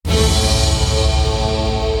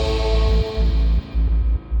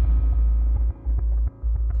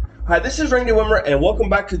Hi, this is Randy Wimmer, and welcome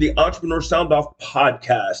back to the Entrepreneur Sound Off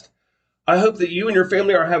podcast. I hope that you and your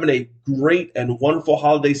family are having a great and wonderful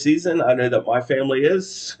holiday season. I know that my family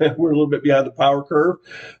is. We're a little bit behind the power curve.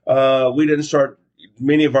 We didn't start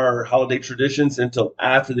many of our holiday traditions until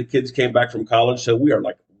after the kids came back from college, so we are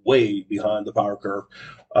like way behind the power curve.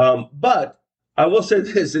 But I will say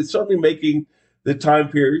this, it's certainly making the time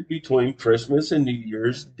period between Christmas and New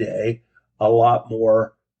Year's Day a lot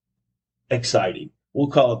more exciting. We'll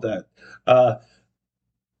call it that. Uh,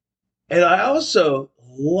 and I also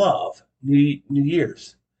love New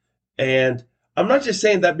Year's. And I'm not just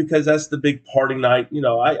saying that because that's the big party night.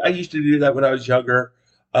 I used to do that when I was younger.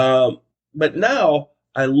 Um, but now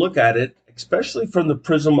I look at it, especially from the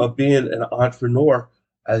prism of being an entrepreneur,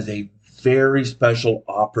 as a very special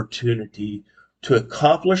opportunity to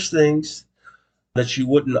accomplish things that you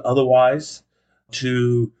wouldn't otherwise,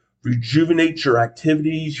 to rejuvenate your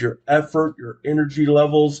activities, your effort, your energy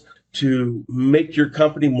levels, to make your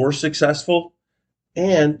company more successful.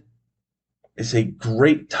 And it's a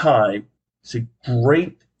great time, it's a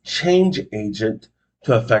great change agent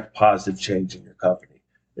to affect positive change in your company.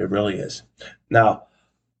 It really is. Now,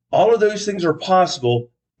 all of those things are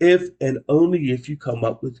possible if and only if you come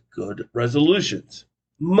up with good resolutions.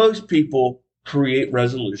 Most people create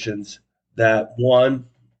resolutions that, one,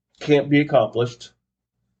 can't be accomplished,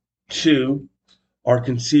 two, are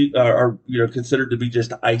considered to be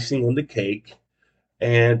just icing on the cake,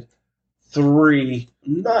 and three,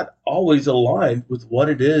 not always aligned with what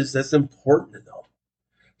it is that's important to them.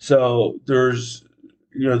 So there's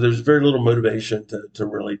very little motivation to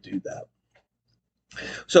really do that.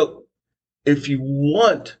 So if you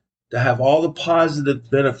want to have all the positive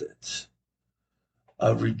benefits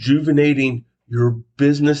of rejuvenating your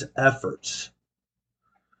business efforts,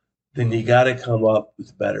 then you got to come up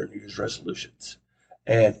with better New Year's resolutions.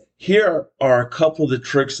 And here are a couple of the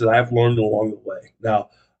tricks that I've learned along the way. Now,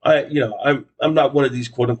 I'm not one of these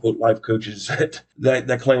quote unquote life coaches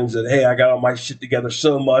that claims that, hey, I got all my shit together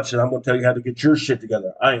so much and I'm going to tell you how to get your shit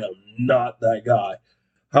together. I am not that guy.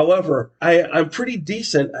 However, I'm pretty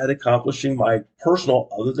decent at accomplishing my personal,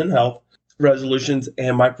 other than health, resolutions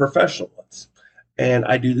and my professional ones. And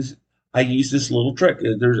I use this little trick.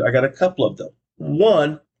 I got a couple of them.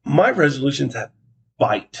 One, my resolutions have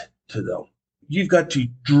bite to them. You've got to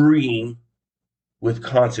dream with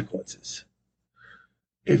consequences.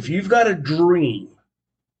 If you've got a dream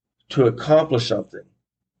to accomplish something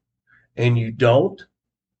and you don't,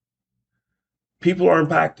 people are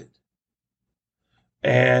impacted.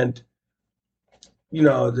 And,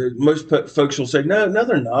 most folks will say, no,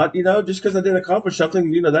 they're not. Just because I didn't accomplish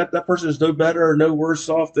something, that person is no better or no worse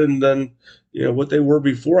off than what they were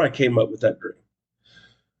before I came up with that dream.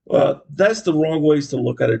 Well, that's the wrong ways to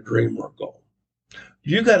look at a dream or a goal.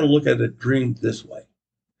 You got to look at a dream this way.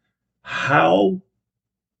 How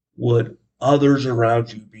would others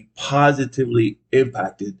around you be positively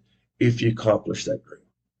impacted if you accomplish that dream?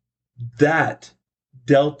 That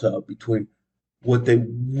delta between what they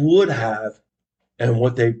would have and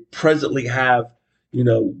what they presently have,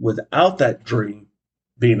 without that dream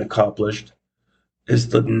being accomplished, is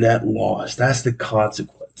the net loss. That's the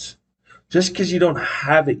consequence. Just because you don't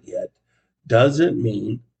have it yet doesn't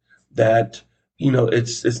mean that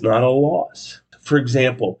it's not a loss. For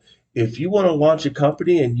example, if you want to launch a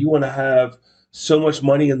company and you want to have so much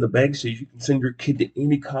money in the bank so you can send your kid to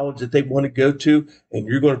any college that they want to go to, and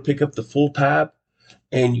you're going to pick up the full tab,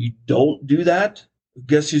 and you don't do that,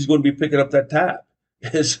 guess who's going to be picking up that tab?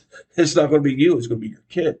 It's not going to be you, it's going to be your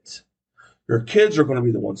kids. Your kids are going to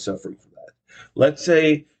be the ones suffering from that. Let's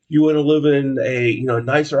say you want to live in a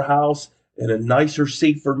nicer house in a nicer,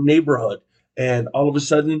 safer neighborhood, and all of a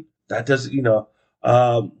sudden that doesn't, you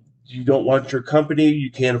don't want your company, you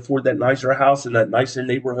can't afford that nicer house in that nicer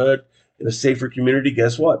neighborhood in a safer community.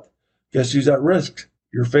 Guess what? Guess who's at risk?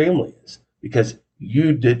 Your family is, because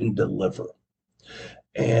you didn't deliver.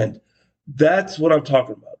 And that's what I'm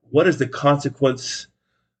talking about. What is the consequence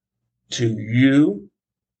to you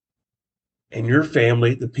and your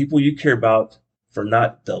family, the people you care about, for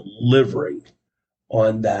not delivering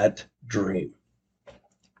on that dream?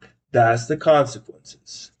 That's the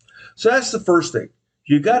consequences. So that's the first thing.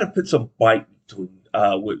 You got to put some bite between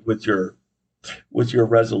with your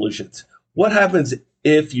resolutions. What happens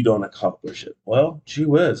if you don't accomplish it? Well, gee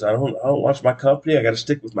whiz, I don't launch my company. I got to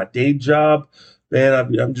stick with my day job. Man,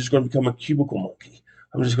 I'm just going to become a cubicle monkey.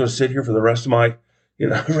 I'm just going to sit here for the rest of my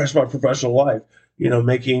the rest of my professional life,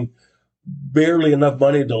 making barely enough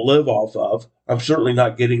money to live off of. I'm certainly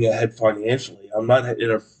not getting ahead financially. I'm not in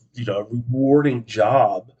a rewarding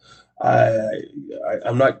job.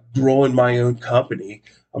 I'm not growing my own company.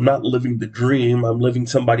 I'm not living the dream. I'm living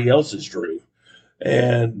somebody else's dream,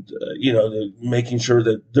 and making sure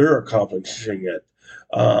that they're accomplishing it,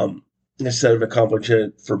 instead of accomplishing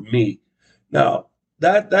it for me. Now,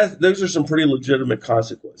 that those are some pretty legitimate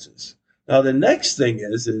consequences. Now, the next thing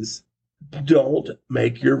is don't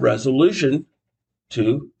make your resolution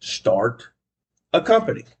to start a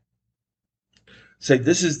company. Say,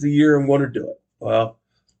 this is the year I'm going to do it. Well,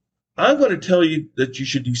 I'm going to tell you that you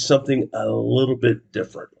should do something a little bit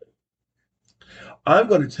differently. I'm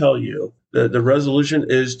going to tell you that the resolution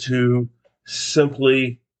is to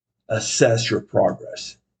simply assess your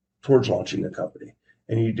progress towards launching a company.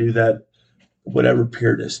 And you do that whatever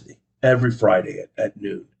periodicity, every Friday at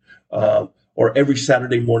noon, or every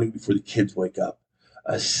Saturday morning before the kids wake up.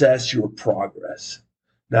 Assess your progress.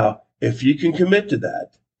 Now, if you can commit to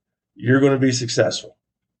that, you're going to be successful.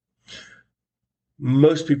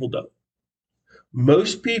 Most people don't.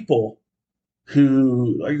 Most people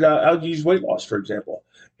who, like, I'll use weight loss, for example.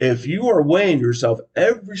 If you are weighing yourself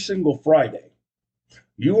every single Friday,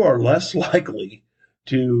 you are less likely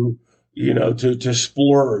to, to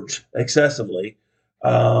splurge excessively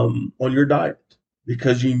on your diet,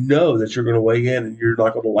 because you know that you're going to weigh in and you're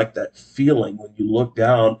not going to like that feeling when you look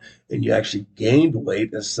down and you actually gained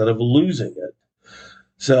weight instead of losing it.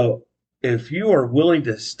 So if you are willing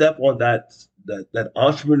to step on that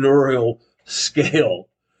entrepreneurial scale,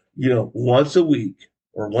 once a week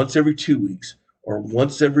or once every 2 weeks or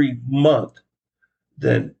once every month,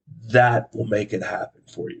 then that will make it happen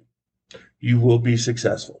for you. You will be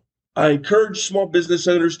successful. I encourage small business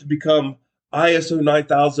owners to become ISO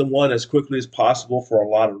 9001 as quickly as possible for a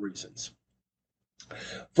lot of reasons.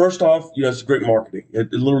 First off, it's great marketing.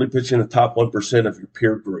 It literally puts you in the top 1% of your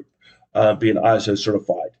peer group being ISO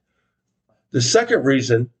certified. The second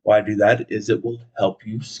reason why I do that is it will help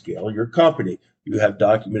you scale your company. You have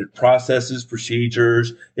documented processes,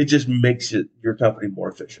 procedures. It just makes your company more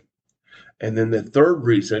efficient. And then the third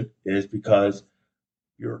reason is because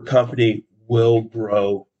your company will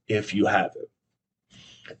grow if you have it.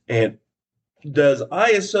 And does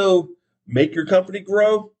ISO make your company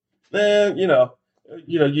grow?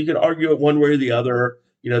 You can argue it one way or the other.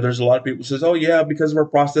 There's a lot of people who says, oh yeah, because of our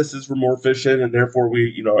processes were more efficient and therefore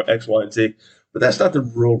we, X, Y, and Z. But that's not the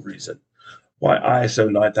real reason why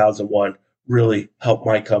ISO 9001 really helped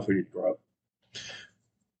my company to grow.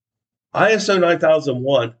 ISO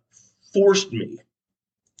 9001 forced me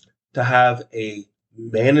to have a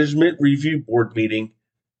management review board meeting.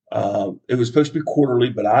 It was supposed to be quarterly,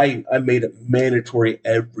 but I made it mandatory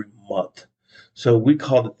every month. So we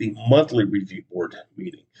called it the monthly review board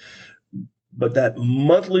meeting. But that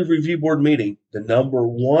monthly review board meeting, the number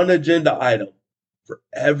one agenda item for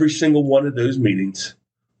every single one of those meetings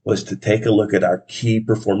was to take a look at our key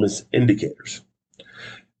performance indicators,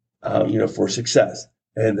 for success.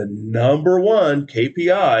 And the number one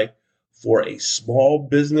KPI for a small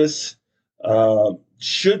business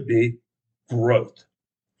should be growth.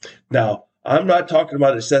 Now, I'm not talking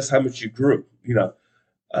about assess how much you grew.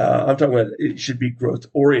 I'm talking about it should be growth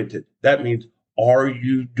oriented. That means, are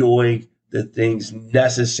you doing the things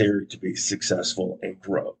necessary to be successful and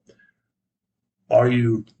grow? Are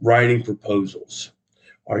you writing proposals?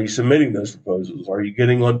 Are you submitting those proposals? Are you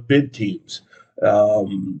getting on bid teams?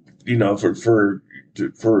 For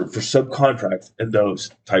subcontracts and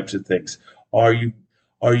those types of things. Are you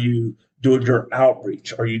doing your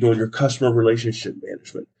outreach? Are you doing your customer relationship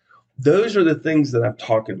management? Those are the things that I'm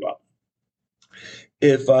talking about.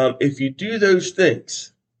 If you do those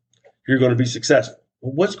things, you're going to be successful.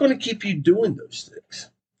 Well, what's going to keep you doing those things?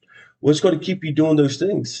 What's going to keep you doing those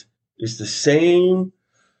things is the same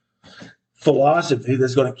philosophy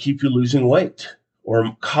that's going to keep you losing weight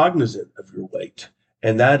or cognizant of your weight.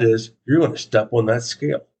 And that is, you're going to step on that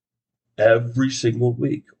scale every single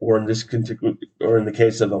week, or in the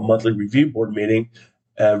case of a monthly review board meeting,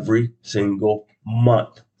 every single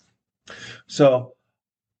month. So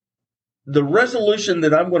the resolution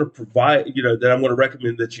that I'm going to provide, that I'm going to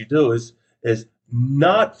recommend that you do is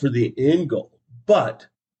not for the end goal, but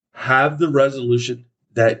have the resolution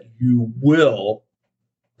that you will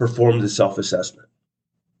perform the self-assessment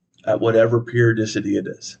at whatever periodicity it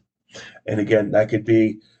is. And again, that could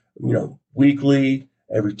be, weekly,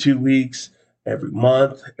 every 2 weeks, every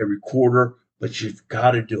month, every quarter, but you've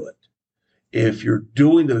got to do it. If you're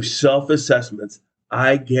doing those self-assessments,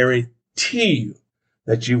 I guarantee you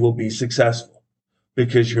that you will be successful,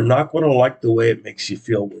 because you're not going to like the way it makes you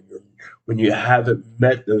feel when you haven't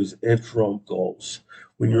met those interim goals,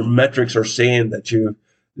 when your metrics are saying that you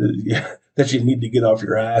need to get off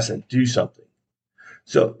your ass and do something.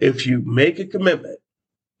 So if you make a commitment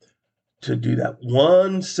to do that.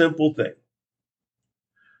 One simple thing.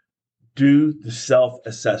 Do the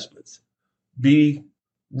self-assessments. Be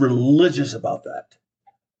religious about that.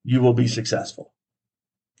 You will be successful.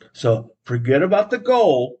 So forget about the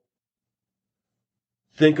goal.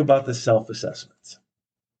 Think about the self-assessments.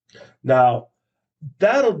 Now,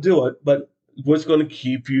 that'll do it, but what's going to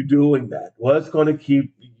keep you doing that? What's going to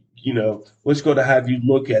keep, what's going to have you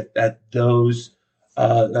look at those,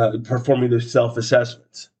 performing those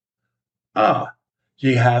self-assessments?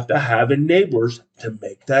 You have to have enablers to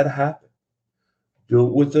make that happen. Do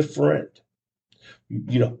it with a friend.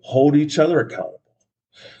 Hold each other accountable.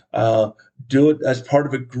 Do it as part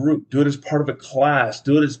of a group. Do it as part of a class.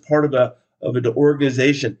 Do it as part of an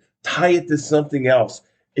organization. Tie it to something else.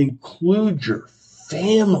 Include your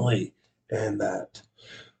family in that.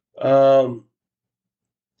 And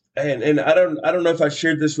I don't know if I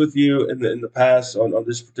shared this with you in the past on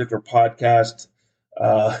this particular podcast.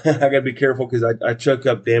 I got to be careful because I choke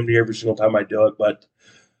up damn near every single time I do it. But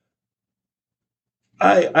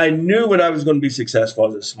I knew when I was going to be successful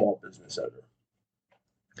as a small business owner.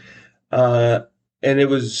 And it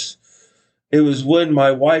was when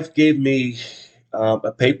my wife gave me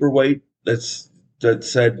a paperweight that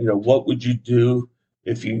said, what would you do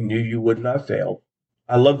if you knew you would not fail?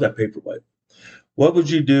 I love that paperweight. What would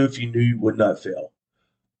you do if you knew you would not fail?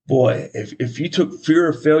 Boy, if you took fear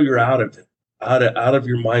of failure out of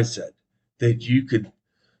your mindset, then you could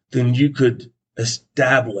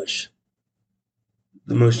establish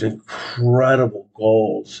the most incredible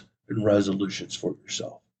goals and resolutions for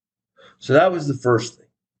yourself. So that was the first thing.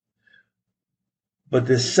 But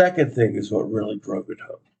the second thing is what really drove it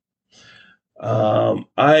home.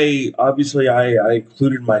 I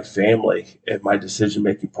included my family in my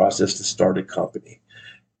decision-making process to start a company.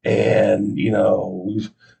 And,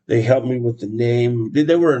 they helped me with the name.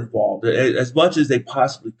 They were involved as much as they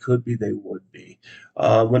possibly could be. They would be.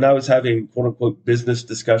 When I was having quote unquote business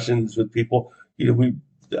discussions with people,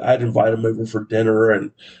 I'd invite them over for dinner,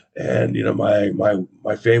 and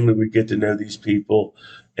my family would get to know these people,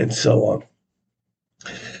 and so on.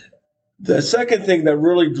 The second thing that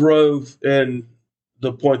really drove in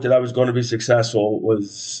the point that I was going to be successful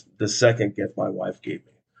was the second gift my wife gave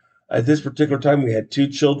me. At this particular time, we had 2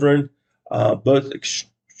 children, both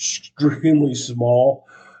extremely small.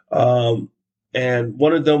 And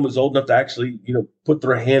one of them was old enough to actually, put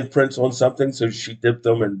their handprints on something. So she dipped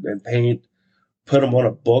them in paint, put them on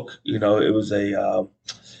a book. It was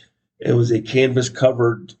a canvas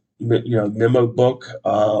covered, memo book.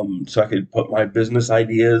 So I could put my business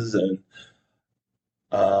ideas and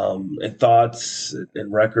thoughts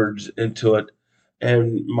and records into it.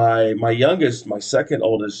 And my youngest, my second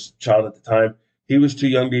oldest child at the time, he was too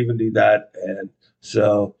young to even do that. And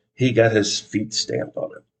so he got his feet stamped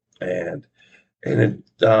on it. And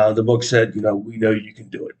the book said, we know you can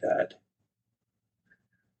do it, Dad.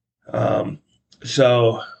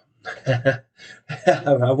 So I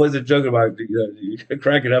wasn't joking about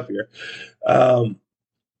cracking up here.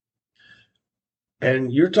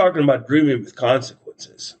 And you're talking about dreaming with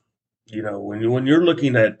consequences. When you're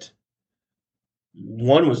looking at,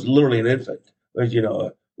 one was literally an infant, but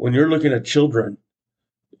when you're looking at children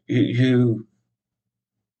who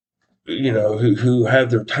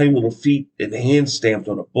have their tiny little feet and hands stamped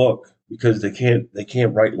on a book because they can't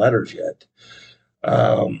write letters yet.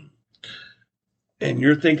 And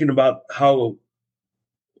you're thinking about how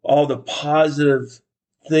all the positive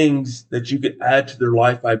things that you could add to their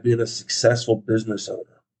life by being a successful business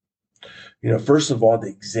owner. First of all, the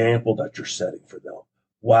example that you're setting for them.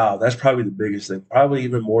 Wow, that's probably the biggest thing, probably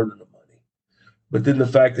even more than the money. But then the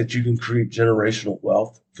fact that you can create generational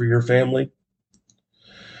wealth for your family,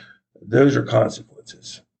 those are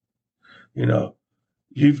consequences.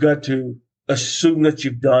 You've got to assume that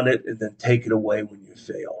you've done it and then take it away when you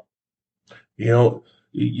fail.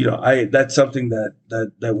 That's something that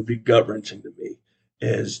would be gut wrenching to me,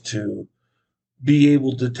 is to be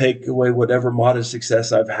able to take away whatever modest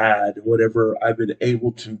success I've had, whatever I've been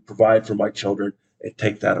able to provide for my children, and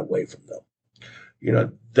take that away from them.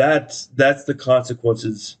 That's the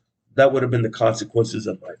consequences. That would have been the consequences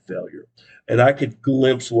of my failure. And I could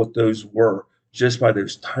glimpse what those were just by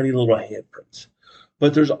those tiny little handprints.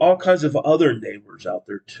 But there's all kinds of other enablers out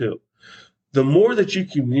there too. The more that you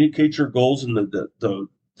communicate your goals and the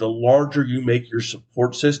larger you make your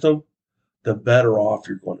support system, the better off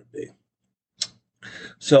you're going to be.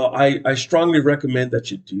 So I strongly recommend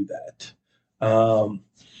that you do that.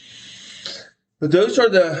 But those are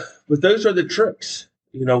the tricks.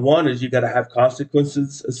 One is you got to have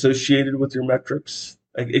consequences associated with your metrics.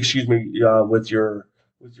 With your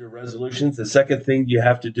resolutions. The second thing you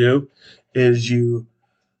have to do is you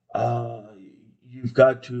Uh, you've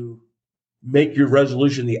got to make your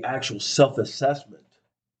resolution the actual self assessment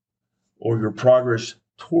or your progress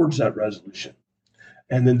towards that resolution.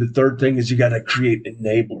 And then the third thing is you got to create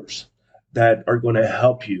enablers that are going to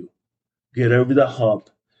help you get over the hump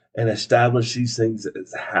and establish these things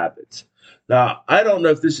as habits. Now, I don't know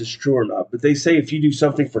if this is true or not, but they say if you do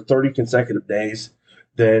something for 30 consecutive days,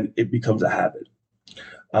 then it becomes a habit.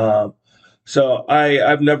 Um,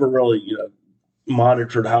 I've never really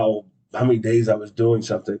monitored how many days I was doing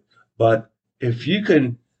something, but if you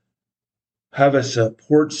can have a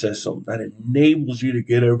support system that enables you to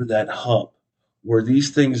get over that hump where these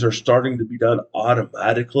things are starting to be done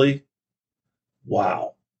automatically,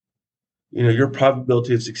 wow, your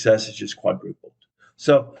probability of success is just quadrupled.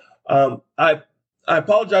 So um, I I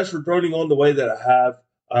apologize for droning on the way that I have.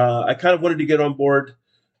 I kind of wanted to get on board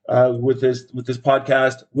with this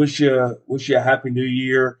podcast. Wish you a happy new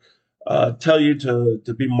year. Tell you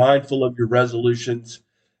to be mindful of your resolutions,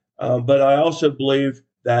 but I also believe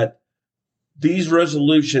that these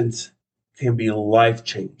resolutions can be life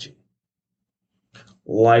changing.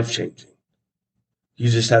 Life changing. You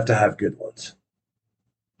just have to have good ones.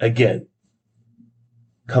 Again,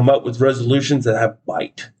 come up with resolutions that have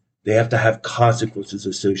bite. They have to have consequences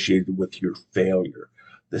associated with your failure.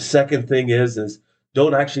 The second thing is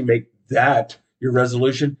don't actually make that your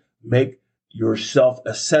resolution. Make your self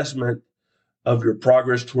assessment of your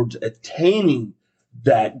progress towards attaining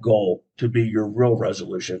that goal to be your real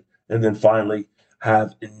resolution. And then finally,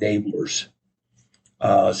 have enablers,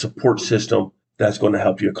 support system that's going to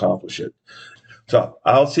help you accomplish it. So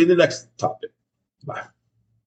I'll see you in the next topic. Bye.